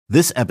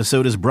This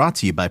episode is brought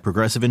to you by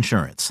Progressive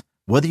Insurance.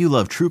 Whether you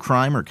love true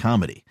crime or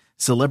comedy,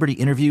 celebrity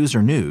interviews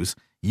or news,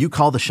 you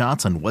call the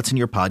shots on what's in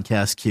your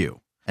podcast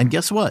queue. And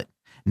guess what?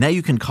 Now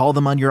you can call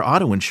them on your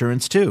auto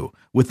insurance too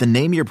with the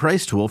Name Your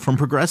Price tool from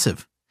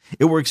Progressive.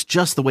 It works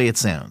just the way it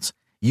sounds.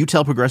 You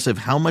tell Progressive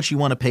how much you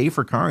want to pay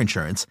for car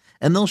insurance,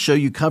 and they'll show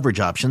you coverage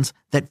options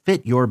that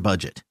fit your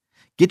budget.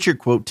 Get your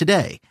quote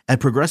today at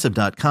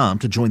Progressive.com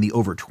to join the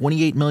over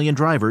 28 million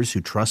drivers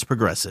who trust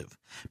Progressive.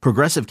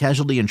 Progressive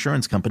Casualty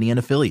Insurance Company and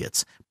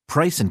Affiliates.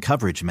 Price and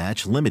coverage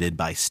match limited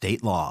by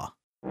state law.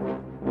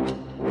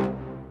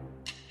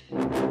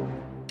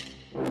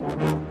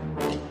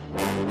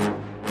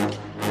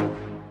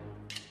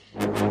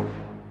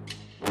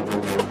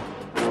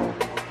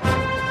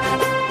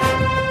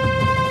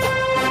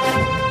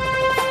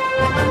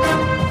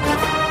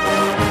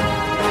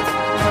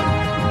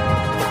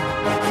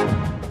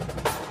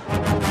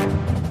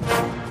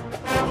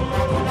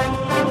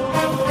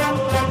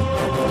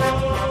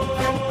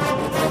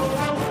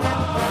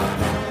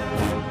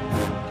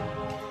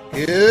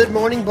 Good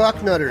morning,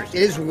 Bucknutters.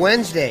 It is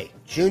Wednesday,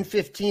 June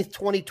 15th,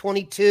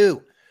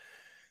 2022.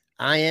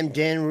 I am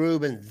Dan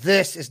Rubin.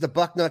 This is the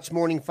Bucknuts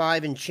Morning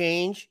Five and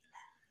Change.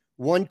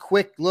 One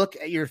quick look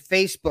at your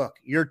Facebook,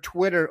 your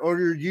Twitter, or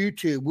your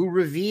YouTube will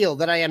reveal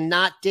that I am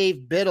not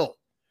Dave Biddle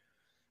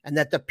and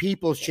that the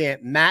People's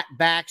Champ, Matt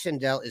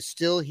Baxendale, is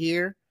still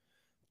here.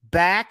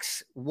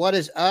 Bax, what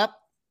is up?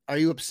 Are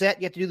you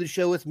upset you have to do the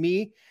show with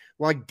me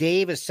while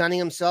Dave is sunning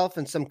himself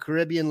in some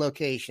Caribbean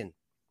location?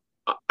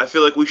 I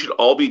feel like we should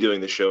all be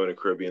doing the show in a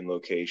Caribbean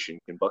location.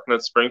 Can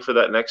Bucknuts spring for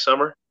that next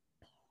summer?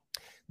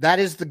 That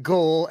is the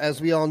goal. As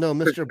we all know,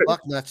 Mr.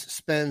 Bucknuts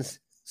spends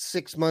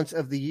 6 months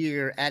of the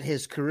year at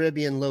his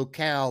Caribbean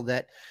locale.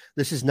 That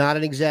this is not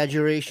an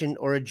exaggeration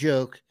or a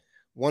joke.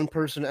 One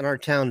person in our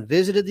town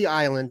visited the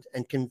island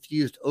and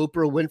confused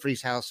Oprah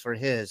Winfrey's house for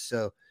his.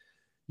 So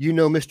you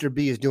know Mr.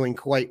 B is doing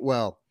quite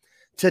well.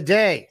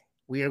 Today,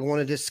 we are going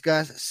to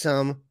discuss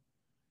some,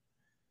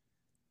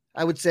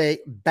 I would say,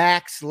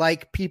 Bax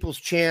like People's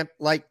Champ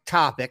like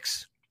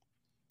topics.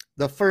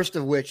 The first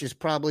of which is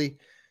probably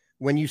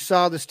when you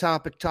saw this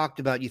topic talked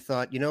about, you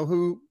thought, you know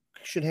who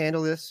should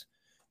handle this?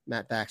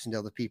 Matt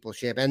Baxendale, the People's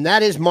Champ. And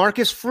that is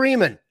Marcus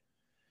Freeman,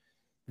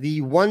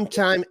 the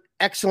one-time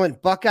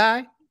excellent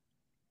Buckeye,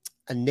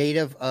 a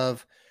native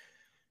of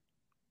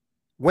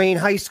Wayne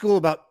High School,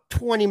 about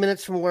 20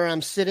 minutes from where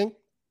I'm sitting,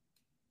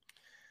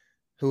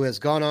 who has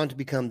gone on to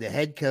become the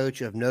head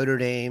coach of Notre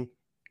Dame.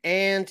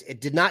 And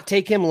it did not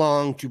take him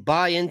long to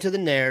buy into the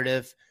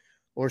narrative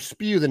or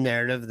spew the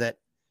narrative that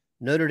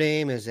Notre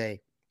Dame is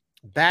a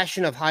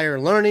bastion of higher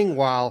learning,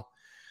 while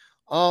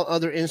all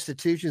other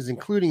institutions,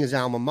 including his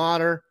alma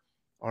mater,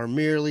 are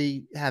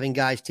merely having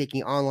guys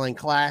taking online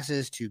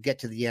classes to get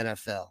to the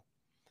NFL.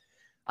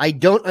 I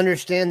don't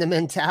understand the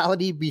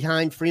mentality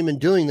behind Freeman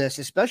doing this,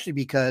 especially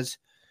because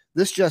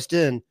this just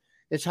in,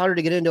 it's harder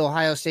to get into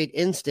Ohio State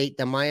in-state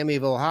than Miami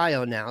of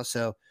Ohio now.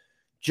 So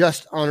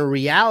just on a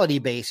reality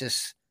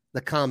basis, the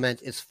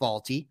comment is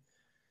faulty,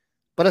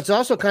 but it's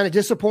also kind of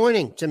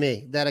disappointing to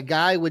me that a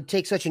guy would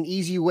take such an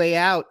easy way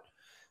out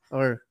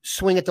or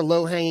swing at the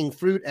low-hanging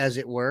fruit, as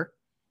it were.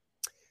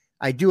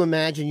 I do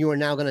imagine you are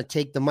now going to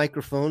take the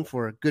microphone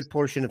for a good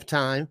portion of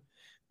time.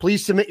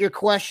 Please submit your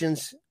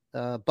questions,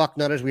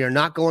 Bucknutters. We are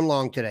not going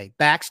long today.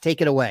 Bax,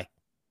 take it away.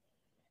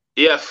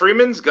 Yeah,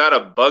 Freeman's got a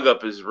bug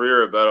up his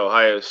rear about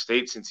Ohio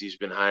State since he's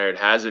been hired,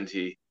 hasn't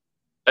he?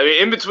 I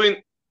mean, in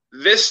between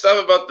this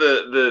stuff about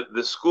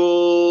the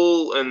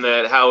school and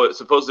that how it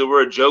supposedly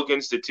we're a joke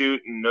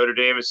institute and Notre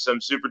Dame is some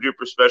super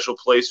duper special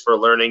place for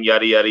learning,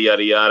 yada, yada,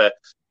 yada, yada.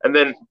 And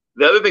then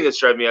the other thing that's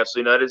driving me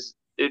absolutely nuts is,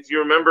 if you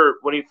remember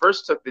when he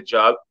first took the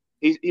job,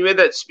 he made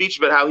that speech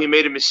about how he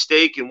made a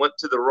mistake and went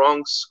to the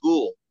wrong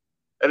school.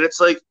 And it's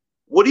like,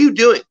 what are you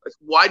doing? Like,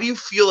 why do you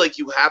feel like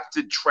you have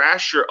to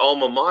trash your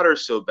alma mater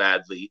so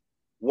badly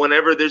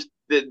whenever there's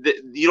I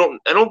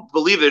don't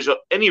believe there's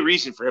any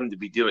reason for him to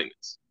be doing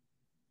this.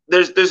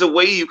 There's a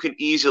way you can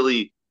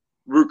easily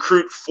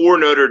recruit for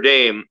Notre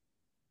Dame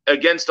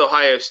against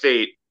Ohio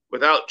State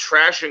without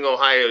trashing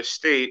Ohio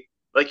State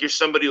like you're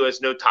somebody who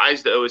has no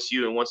ties to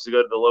OSU and wants to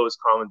go to the lowest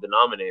common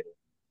denominator.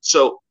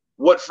 So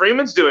what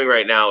Freeman's doing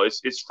right now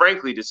is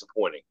frankly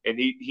disappointing, and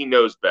he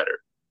knows better.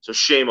 So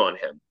shame on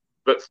him.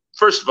 But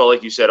first of all,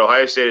 like you said,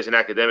 Ohio State as an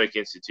academic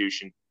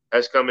institution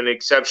has come an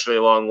exceptionally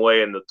long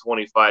way in the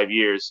 25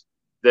 years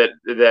that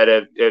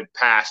have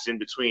passed in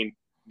between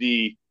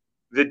the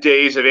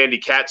days of Andy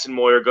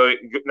Katzenmoyer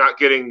not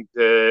getting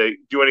to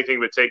do anything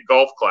but take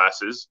golf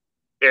classes,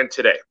 and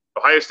today.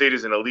 Ohio State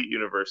is an elite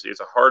university.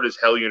 It's a hard as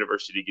hell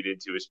university to get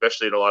into,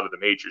 especially in a lot of the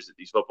majors that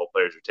these football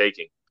players are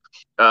taking.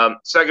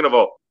 Second of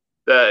all,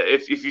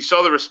 if you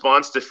saw the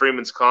response to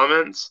Freeman's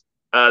comments,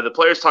 the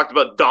players talked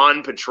about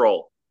Dawn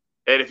Patrol.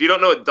 And if you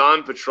don't know what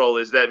Dawn Patrol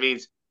is, that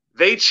means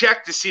they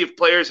check to see if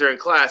players are in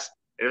class.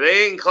 And if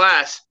they ain't in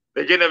class,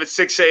 they're getting up at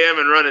 6 a.m.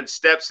 and running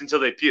steps until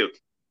they puke.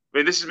 I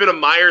mean, this has been a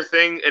Meyer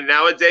thing and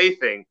now a day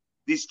thing.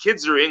 These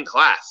kids are in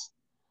class,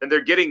 and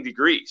they're getting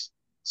degrees.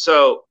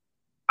 So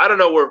I don't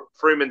know where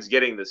Freeman's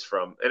getting this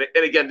from.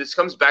 And again, this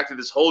comes back to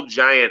this whole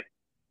giant,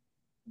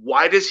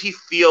 why does he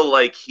feel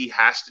like he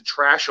has to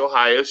trash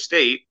Ohio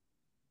State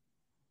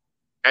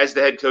as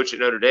the head coach at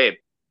Notre Dame?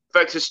 In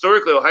fact,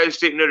 historically, Ohio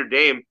State and Notre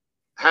Dame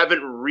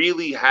haven't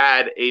really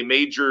had a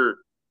major,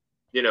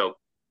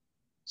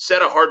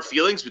 set of hard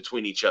feelings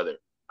between each other.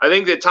 I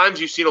think at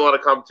times you've seen a lot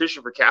of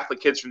competition for Catholic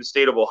kids from the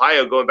state of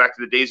Ohio, going back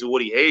to the days of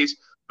Woody Hayes,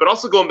 but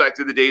also going back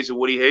to the days of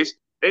Woody Hayes.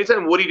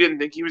 Anytime Woody didn't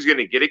think he was going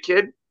to get a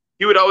kid,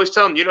 he would always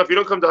tell him, if you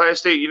don't come to Ohio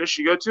State, you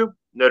should go to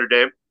Notre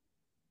Dame,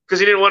 because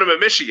he didn't want him at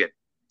Michigan.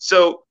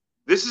 So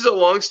this is a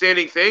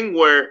long-standing thing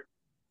where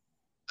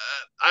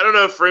I don't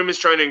know if Freeman's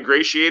trying to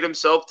ingratiate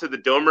himself to the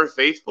Domer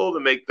faithful to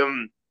make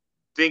them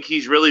think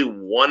he's really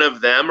one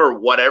of them or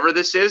whatever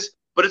this is,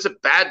 but it's a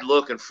bad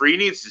look, and Free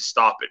needs to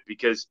stop it,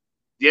 because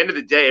at the end of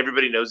the day,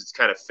 everybody knows it's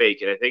kind of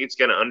fake, and I think it's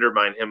going to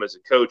undermine him as a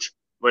coach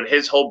when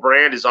his whole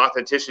brand is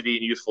authenticity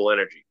and youthful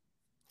energy.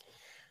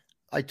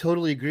 I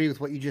totally agree with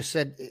what you just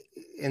said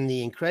in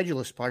the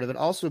incredulous part of it,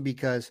 also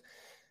because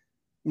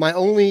my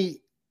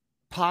only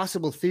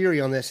possible theory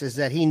on this is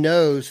that he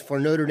knows for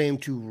Notre Dame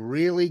to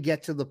really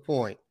get to the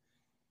point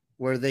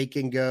where they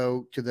can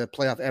go to the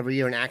playoff every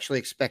year and actually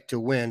expect to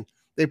win,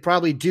 they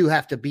probably do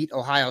have to beat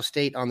Ohio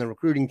State on the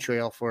recruiting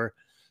trail for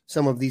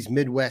some of these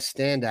Midwest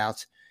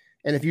standouts.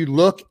 And if you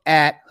look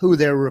at who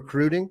they're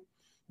recruiting,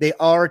 they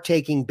are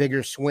taking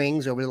bigger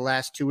swings over the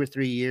last 2 or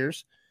 3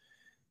 years.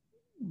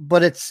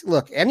 But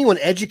anyone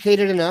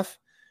educated enough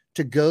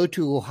to go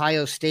to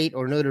Ohio State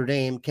or Notre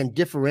Dame can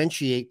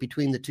differentiate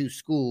between the two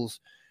schools.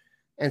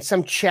 And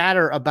some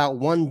chatter about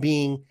one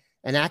being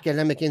an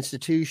academic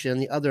institution,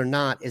 the other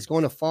not, is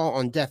going to fall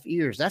on deaf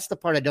ears. That's the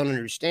part I don't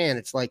understand.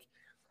 It's like,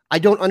 I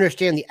don't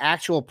understand the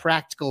actual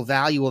practical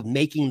value of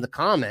making the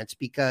comments,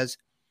 because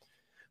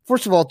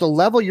first of all, at the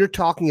level you're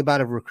talking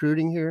about of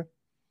recruiting here,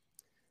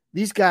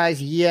 these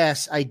guys,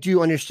 yes, I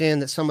do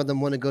understand that some of them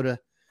want to go to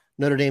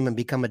Notre Dame and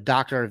become a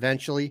doctor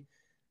eventually.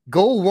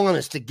 Goal one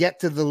is to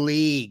get to the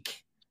league.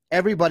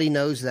 Everybody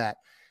knows that.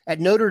 At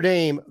Notre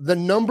Dame, the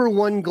number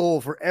one goal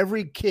for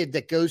every kid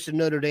that goes to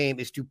Notre Dame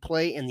is to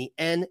play in the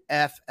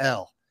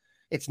NFL.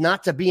 It's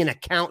not to be an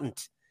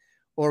accountant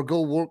or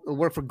go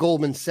work for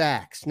Goldman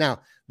Sachs.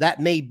 Now, that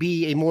may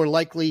be a more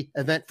likely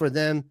event for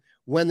them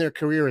when their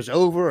career is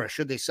over, or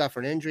should they suffer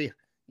an injury,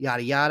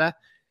 yada, yada.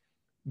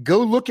 Go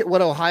look at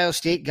what Ohio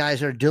State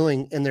guys are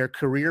doing in their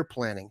career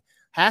planning.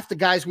 Half the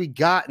guys we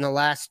got in the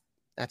last,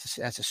 that's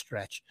a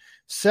stretch.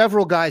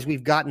 Several guys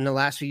we've gotten in the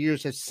last few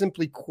years have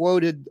simply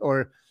quoted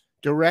or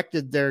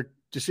directed their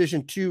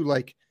decision to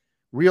like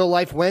Real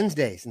Life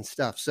Wednesdays and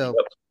stuff. So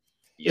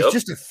It's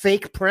just a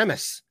fake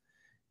premise.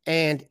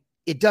 And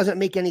it doesn't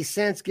make any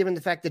sense given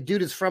the fact the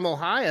dude is from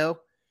Ohio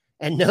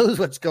and knows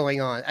what's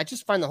going on. I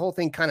just find the whole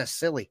thing kind of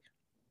silly.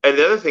 And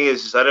the other thing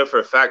is I know for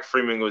a fact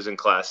Freeman was in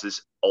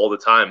classes all the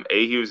time.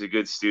 A, he was a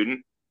good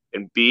student.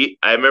 And B,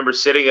 I remember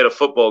sitting at a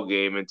football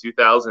game in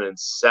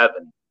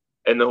 2007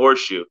 in the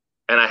Horseshoe,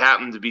 and I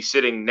happened to be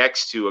sitting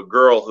next to a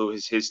girl who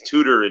was his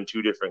tutor in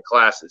 2 different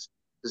classes.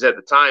 Because at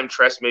the time,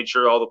 Tress made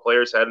sure all the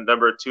players had a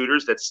number of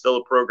tutors. That's still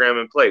a program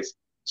in place.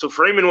 So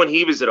Freeman, when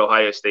he was at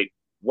Ohio State,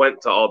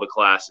 went to all the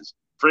classes.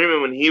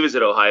 Freeman, when he was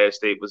at Ohio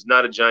State, was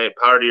not a giant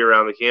party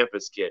around the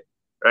campus kid,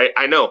 right?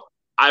 I know.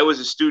 I was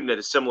a student at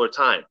a similar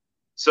time.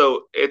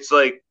 So it's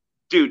like,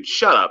 dude,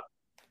 shut up.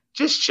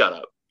 Just shut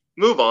up.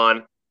 Move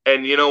on.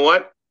 And you know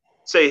what?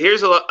 Say,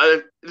 here's a lot.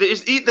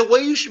 The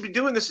way you should be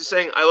doing this is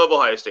saying, I love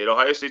Ohio State.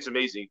 Ohio State's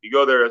amazing. If you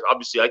go there,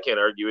 obviously I can't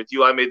argue with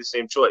you. I made the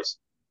same choice.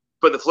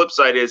 But the flip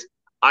side is,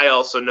 I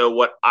also know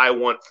what I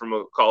want from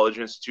a college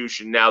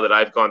institution now that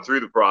I've gone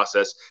through the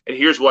process. And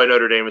here's why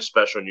Notre Dame is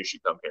special and you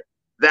should come here.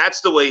 That's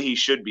the way he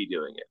should be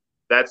doing it.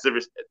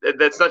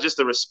 That's not just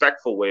the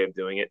respectful way of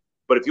doing it.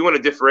 But if you want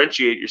to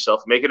differentiate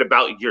yourself, make it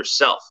about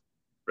yourself,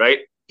 right?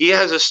 He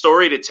has a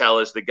story to tell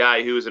as the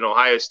guy who is an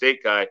Ohio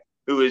State guy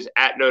who is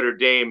at Notre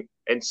Dame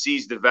and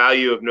sees the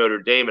value of Notre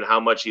Dame and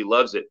how much he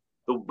loves it.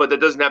 But that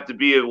doesn't have to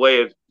be a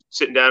way of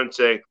sitting down and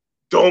saying,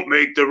 don't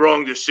make the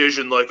wrong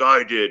decision like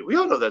I did. We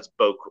all know that's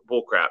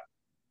bull crap.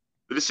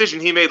 The decision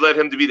he made led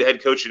him to be the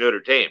head coach of Notre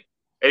Dame.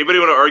 Anybody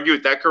want to argue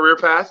with that career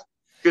path?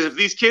 Because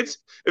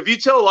if you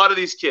tell a lot of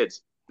these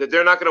kids that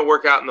they're not going to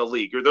work out in the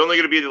league, or they're only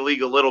going to be in the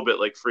league a little bit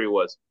like Free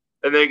was,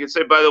 and they can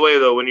say, by the way,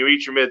 though, when you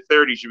reach your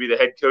mid-30s, you should be the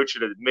head coach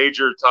at a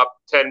major top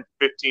 10,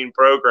 15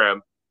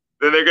 program,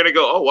 then they're going to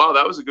go, oh, wow,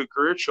 that was a good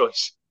career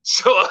choice.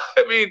 So,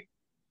 I mean,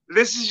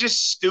 this is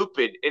just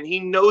stupid, and he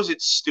knows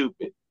it's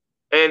stupid.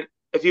 And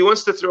if he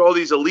wants to throw all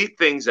these elite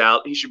things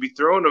out, he should be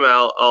throwing them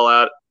all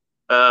out,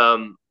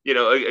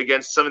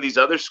 against some of these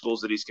other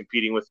schools that he's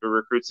competing with for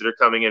recruits that are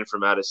coming in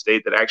from out of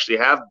state that actually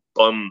have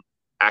bum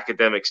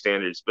academic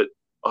standards. But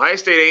Ohio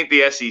State ain't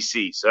the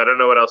SEC, so I don't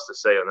know what else to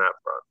say on that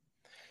front.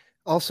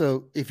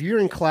 Also, if you're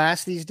in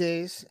class these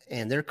days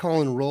and they're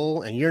calling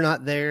roll and you're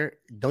not there,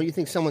 don't you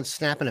think someone's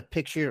snapping a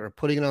picture or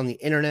putting it on the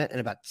internet in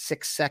about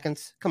 6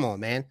 seconds? Come on,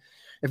 man.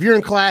 If you're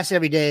in class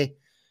every day,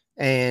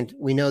 and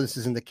we know this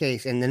isn't the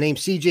case, and the name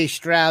CJ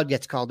Stroud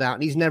gets called out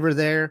and he's never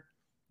there,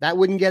 that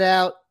wouldn't get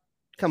out.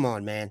 Come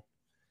on, man.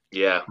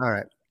 Yeah. All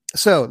right.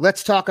 So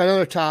let's talk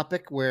another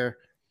topic where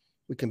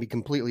we can be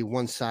completely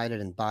one-sided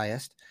and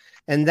biased.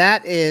 And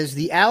that is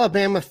the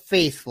Alabama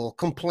faithful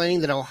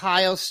complaining that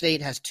Ohio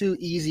State has too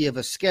easy of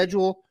a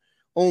schedule,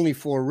 only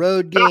 4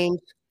 road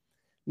games.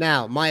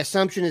 Now, my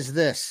assumption is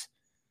this.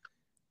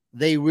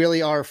 They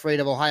really are afraid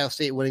of Ohio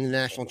State winning the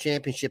national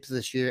championships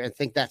this year and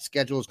think that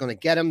schedule is going to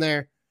get them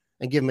there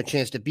and give them a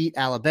chance to beat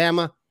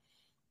Alabama.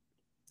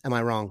 Am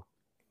I wrong?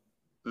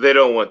 They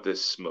don't want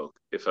this smoke,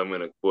 if I'm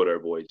going to quote our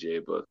boy Jay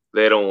Book.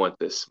 They don't want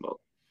this smoke.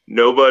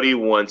 Nobody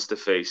wants to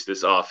face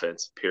this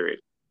offense, period.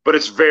 But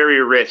it's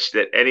very rich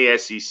that any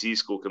SEC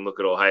school can look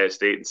at Ohio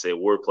State and say,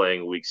 we're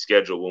playing a weak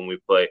schedule when we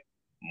play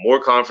more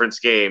conference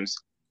games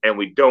and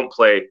we don't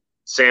play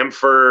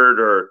Samford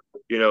or,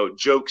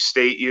 Joke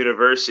State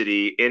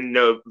University in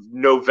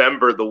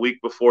November, the week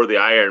before the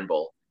Iron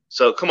Bowl.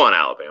 So come on,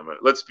 Alabama.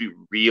 Let's be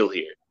real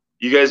here.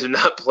 You guys are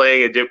not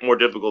playing a more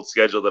difficult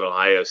schedule than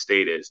Ohio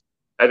State is.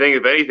 I think,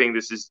 if anything,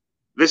 this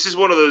is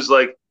one of those,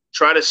 like,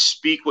 try to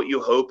speak what you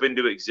hope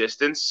into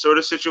existence sort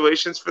of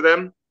situations for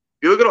them.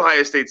 If you look at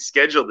Ohio State's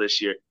schedule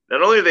this year,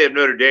 not only do they have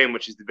Notre Dame,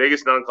 which is the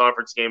biggest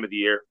non-conference game of the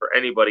year for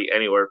anybody,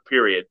 anywhere,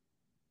 period,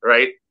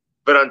 right?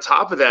 But on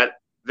top of that,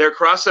 their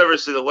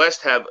crossovers to the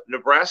West have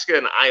Nebraska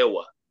and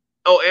Iowa.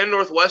 Oh, and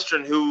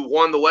Northwestern, who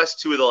won the West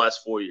 2 of the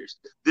last 4 years.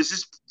 This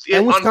is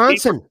and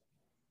Wisconsin.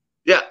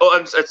 Yeah.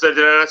 Oh, did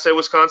I not say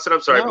Wisconsin?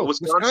 I'm sorry, no, but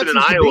Wisconsin and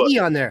Iowa.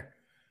 Biggie on there.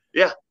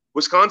 Yeah,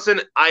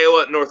 Wisconsin,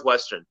 Iowa,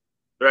 Northwestern,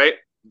 right?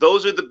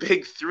 Those are the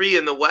big 3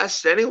 in the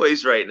West,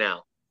 anyways, right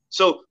now.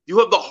 So you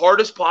have the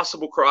hardest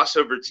possible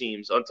crossover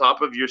teams on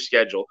top of your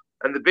schedule,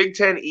 and the Big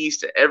Ten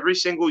East every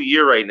single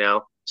year right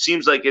now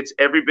seems like it's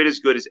every bit as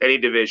good as any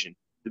division.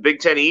 The Big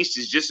Ten East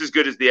is just as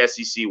good as the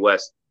SEC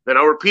West. Then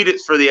I'll repeat it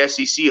for the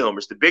SEC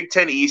homers. The Big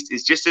Ten East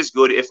is just as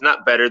good, if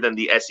not better, than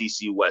the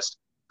SEC West,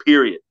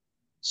 period.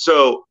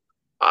 So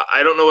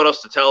I don't know what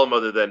else to tell them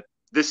other than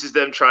this is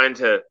them trying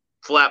to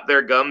flap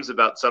their gums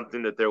about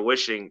something that they're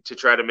wishing to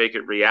try to make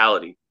it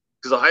reality.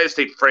 Because Ohio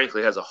State,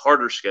 frankly, has a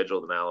harder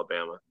schedule than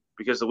Alabama.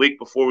 Because the week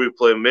before we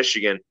play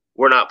Michigan,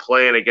 we're not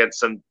playing against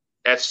some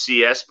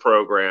FCS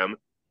program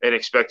and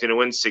expecting to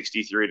win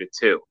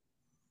 63-2.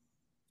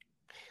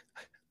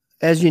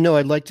 As you know,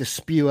 I'd like to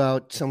spew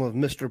out some of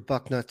Mr.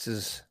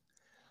 Bucknuts'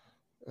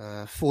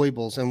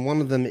 foibles, and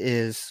one of them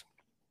is,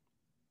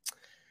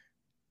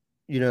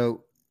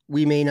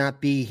 we may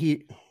not be here.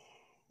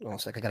 Oh,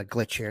 it's like I got a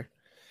glitch here.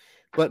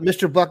 But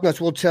Mr.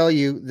 Bucknuts will tell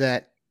you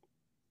that,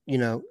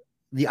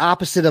 the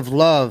opposite of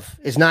love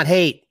is not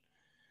hate.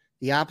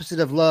 The opposite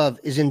of love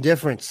is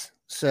indifference.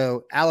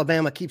 So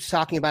Alabama keeps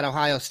talking about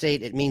Ohio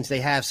State. It means they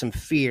have some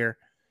fear,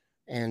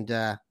 and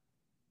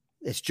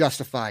it's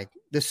justified.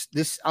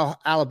 This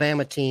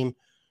Alabama team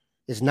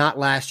is not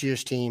last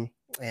year's team,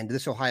 and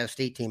this Ohio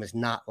State team is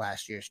not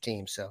last year's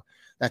team. So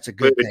that's a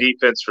good thing. The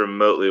defense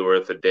remotely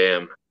worth a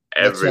damn.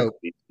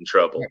 Everybody's in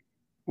trouble.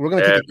 We're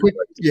going to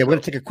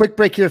take a quick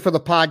break here for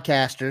the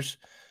podcasters.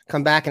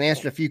 Come back and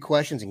answer a few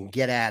questions and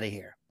get out of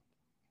here.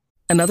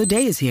 Another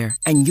day is here,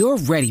 and you're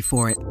ready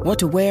for it. What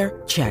to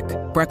wear? Check.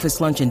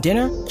 Breakfast, lunch, and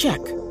dinner? Check.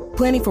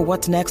 Planning for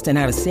what's next and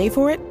how to save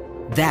for it?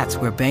 That's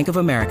where Bank of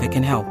America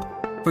can help.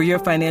 For your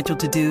financial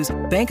to-dos,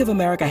 Bank of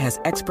America has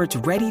experts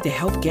ready to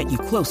help get you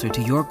closer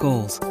to your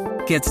goals.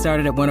 Get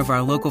started at one of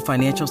our local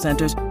financial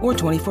centers or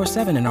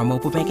 24/7 in our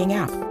mobile banking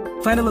app.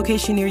 Find a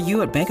location near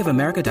you at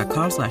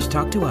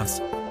bankofamerica.com/talktous.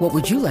 What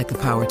would you like the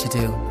power to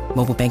do?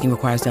 Mobile banking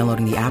requires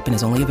downloading the app and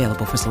is only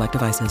available for select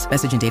devices.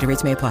 Message and data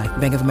rates may apply.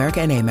 Bank of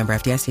America NA, member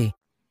FDIC.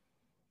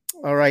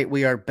 All right,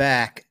 we are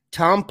back.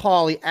 Tom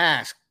Pauly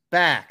asks,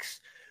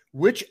 Bax,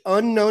 which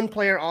unknown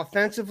player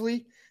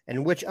offensively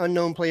and which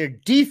unknown player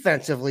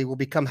defensively will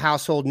become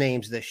household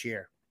names this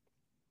year?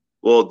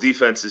 Well,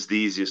 defense is the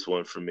easiest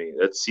one for me.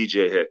 That's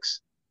C.J.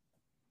 Hicks.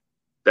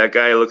 That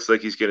guy looks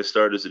like he's going to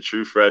start as a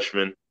true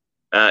freshman.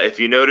 If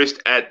you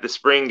noticed at the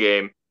spring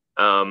game,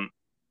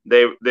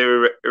 they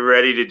were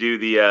ready to do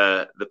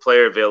the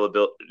player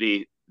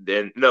availability.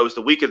 It was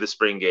the week of the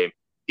spring game.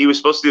 He was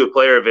supposed to do a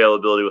player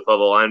availability with all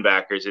the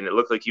linebackers, and it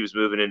looked like he was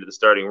moving into the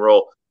starting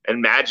role.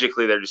 And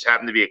magically, there just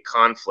happened to be a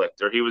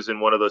conflict, or he was in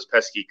one of those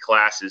pesky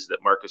classes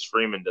that Marcus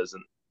Freeman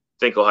doesn't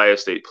think Ohio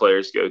State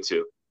players go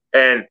to.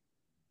 And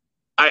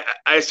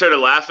I started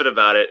laughing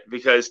about it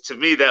because to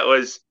me that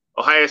was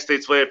Ohio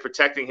State's way of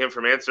protecting him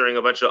from answering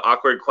a bunch of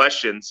awkward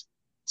questions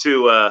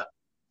to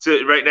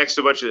right next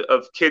to a bunch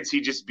of kids he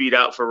just beat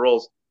out for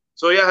roles.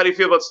 So, yeah, how do you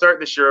feel about starting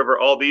this year over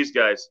all these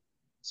guys?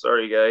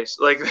 Sorry, guys.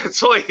 Like,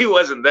 that's why he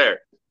wasn't there.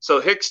 So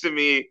Hicks to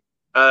me,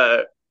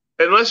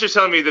 unless you're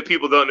telling me that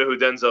people don't know who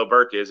Denzel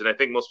Burke is, and I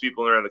think most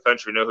people around the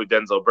country know who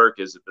Denzel Burke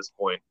is at this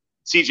point,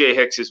 C.J.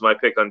 Hicks is my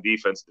pick on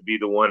defense to be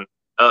the one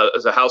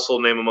as a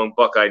household name among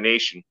Buckeye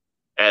Nation,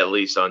 at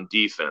least on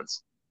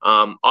defense.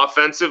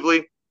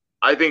 Offensively,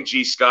 I think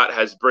G. Scott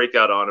has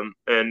breakout on him,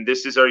 and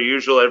this is our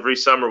usual every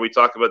summer we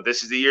talk about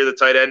this is the year the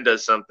tight end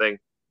does something.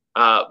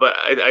 But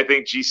I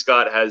think G.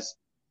 Scott has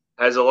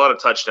a lot of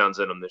touchdowns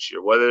in him this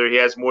year. Whether he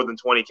has more than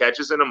 20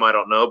 catches in him, I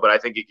don't know, but I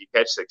think he could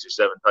catch 6 or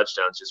 7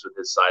 touchdowns just with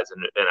his size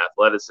and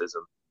athleticism.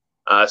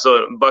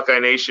 So Buckeye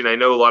Nation, I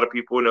know a lot of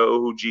people know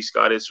who G.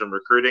 Scott is from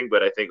recruiting,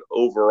 but I think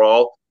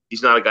overall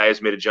he's not a guy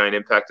who's made a giant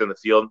impact on the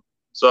field.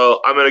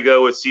 So I'm going to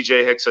go with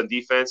C.J. Hicks on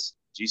defense,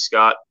 G.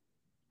 Scott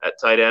at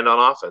tight end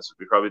on offense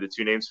would be probably the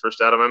two names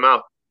first out of my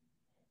mouth.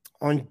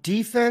 On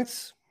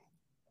defense,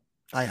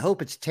 I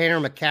hope it's Tanner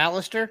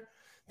McAllister,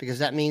 because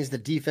that means the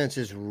defense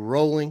is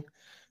rolling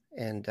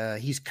and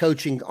he's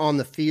coaching on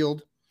the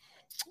field.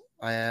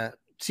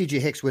 C.J.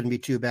 Hicks wouldn't be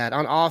too bad.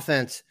 On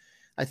offense,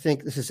 I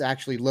think this is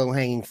actually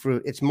low-hanging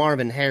fruit. It's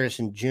Marvin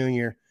Harrison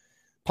Jr.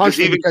 Does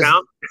he even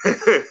count?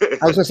 I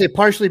was going to say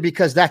partially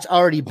because that's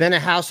already been a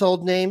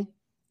household name,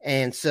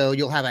 and so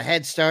you'll have a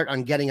head start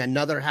on getting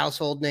another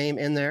household name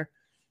in there.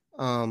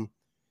 You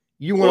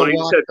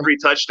said 3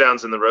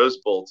 touchdowns in the Rose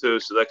Bowl too,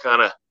 so that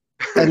kind of.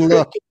 And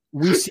look,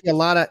 we see a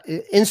lot of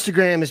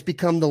Instagram has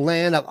become the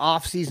land of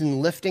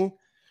off-season lifting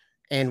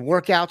and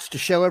workouts to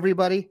show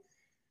everybody.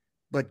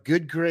 But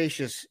good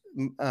gracious,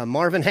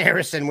 Marvin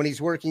Harrison, when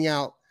he's working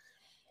out,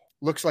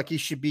 looks like he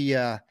should be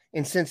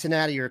in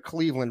Cincinnati or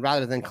Cleveland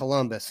rather than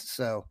Columbus.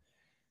 So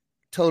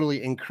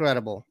totally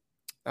incredible.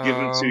 Give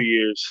him 2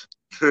 years.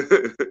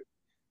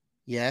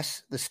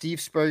 Yes, the Steve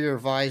Spurrier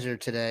visor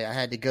today. I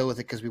had to go with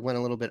it because we went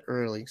a little bit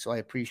early, so I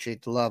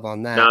appreciate the love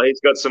on that. No,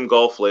 he's got some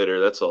golf later.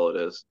 That's all it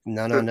is.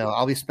 No.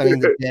 I'll be spending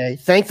the day,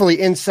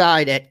 thankfully,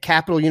 inside at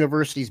Capital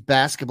University's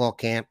basketball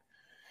camp.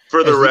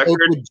 For the record,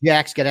 Oakwood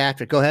Jacks get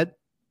after it. Go ahead.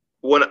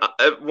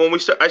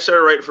 I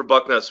started writing for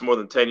Bucknuts more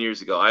than 10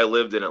 years ago. I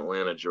lived in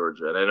Atlanta,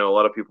 Georgia, and I know a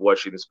lot of people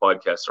watching this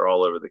podcast are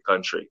all over the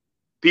country.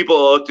 People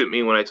looked at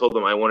me when I told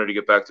them I wanted to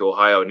get back to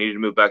Ohio, I needed to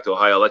move back to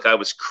Ohio, like I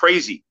was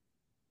crazy.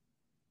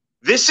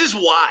 This is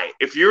why,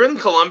 if you're in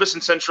Columbus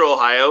and Central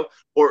Ohio,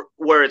 or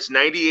where it's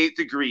 98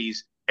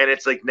 degrees and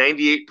it's like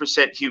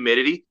 98%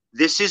 humidity,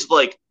 this is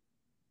like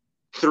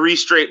 3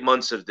 straight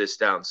months of this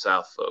down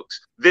south,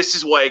 folks. This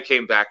is why I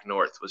came back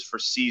north, was for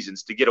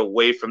seasons, to get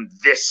away from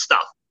this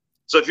stuff.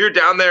 So if you're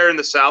down there in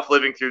the south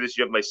living through this,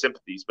 you have my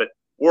sympathies. But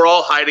we're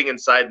all hiding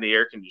inside in the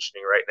air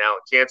conditioning right now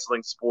and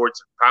canceling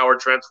sports. Power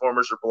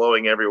transformers are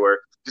blowing everywhere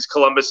because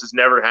Columbus has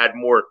never had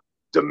more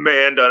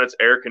demand on its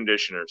air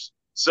conditioners.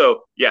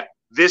 So, yeah.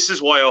 This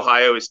is why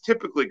Ohio is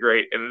typically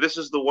great, and this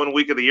is the 1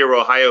 week of the year where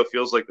Ohio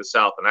feels like the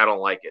South, and I don't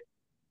like it.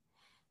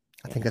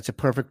 I think that's a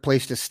perfect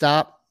place to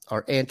stop.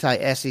 Our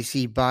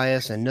anti-SEC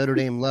bias and Notre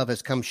Dame love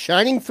has come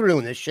shining through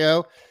in this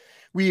show.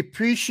 We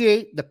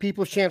appreciate the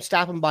People's Champ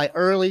stopping by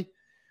early.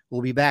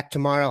 We'll be back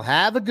tomorrow.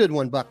 Have a good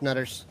one,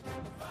 Bucknutters.